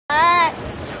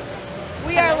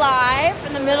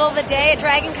the middle of the day at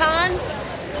Dragon Con.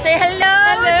 Say hello.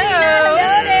 Hello.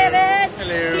 Hello, David.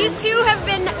 Hello. These two have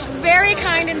been very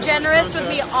kind and generous with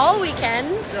me all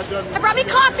weekend. I brought me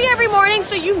coffee every morning,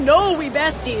 so you know we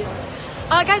besties.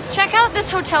 Guys, check out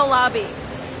this hotel lobby.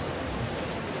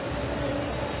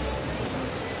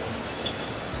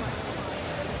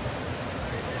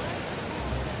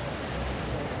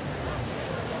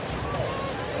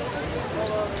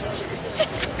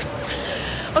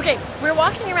 Okay, we're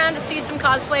walking around to see some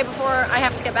cosplay before I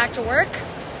have to get back to work.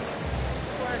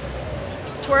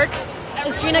 Twerk,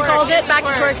 as Gina calls it, back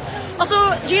to twerk.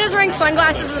 Also, Gina's wearing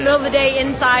sunglasses in the middle of the day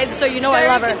inside, so you know I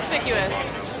love her.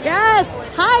 Conspicuous. Yes.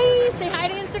 Hi. Say hi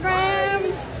to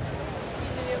Instagram.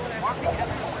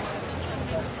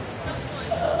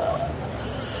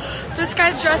 This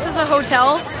guy's dressed as a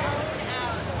hotel.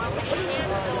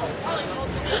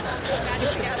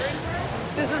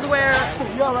 This is where...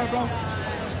 You all right, bro?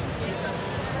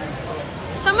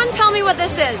 Someone tell me what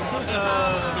this is.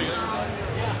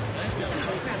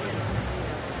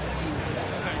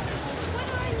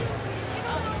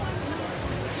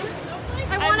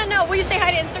 I want to know. Will you say hi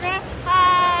to Instagram?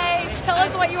 Hi. Tell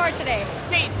us what you are today.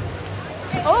 Satan.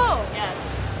 Oh.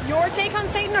 Yes. Your take on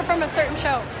Satan or from a certain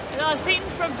show? Satan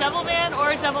from Devilman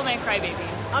or Devilman Crybaby.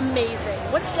 Amazing.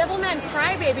 What's Devilman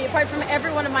Crybaby apart from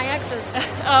every one of my exes?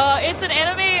 It's an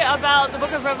anime about the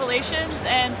Book of Revelations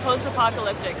and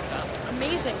post-apocalyptic stuff.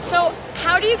 Amazing. So,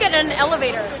 how do you get in an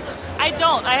elevator? I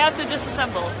don't. I have to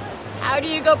disassemble. How do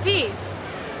you go pee?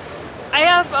 I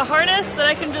have a harness that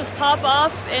I can just pop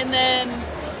off and then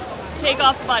take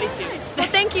off the bodysuit. Nice. Well,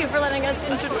 thank you for letting us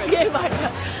introduce.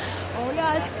 Oh,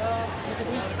 yes. Look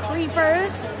at these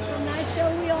creepers. A nice show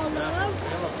we all love.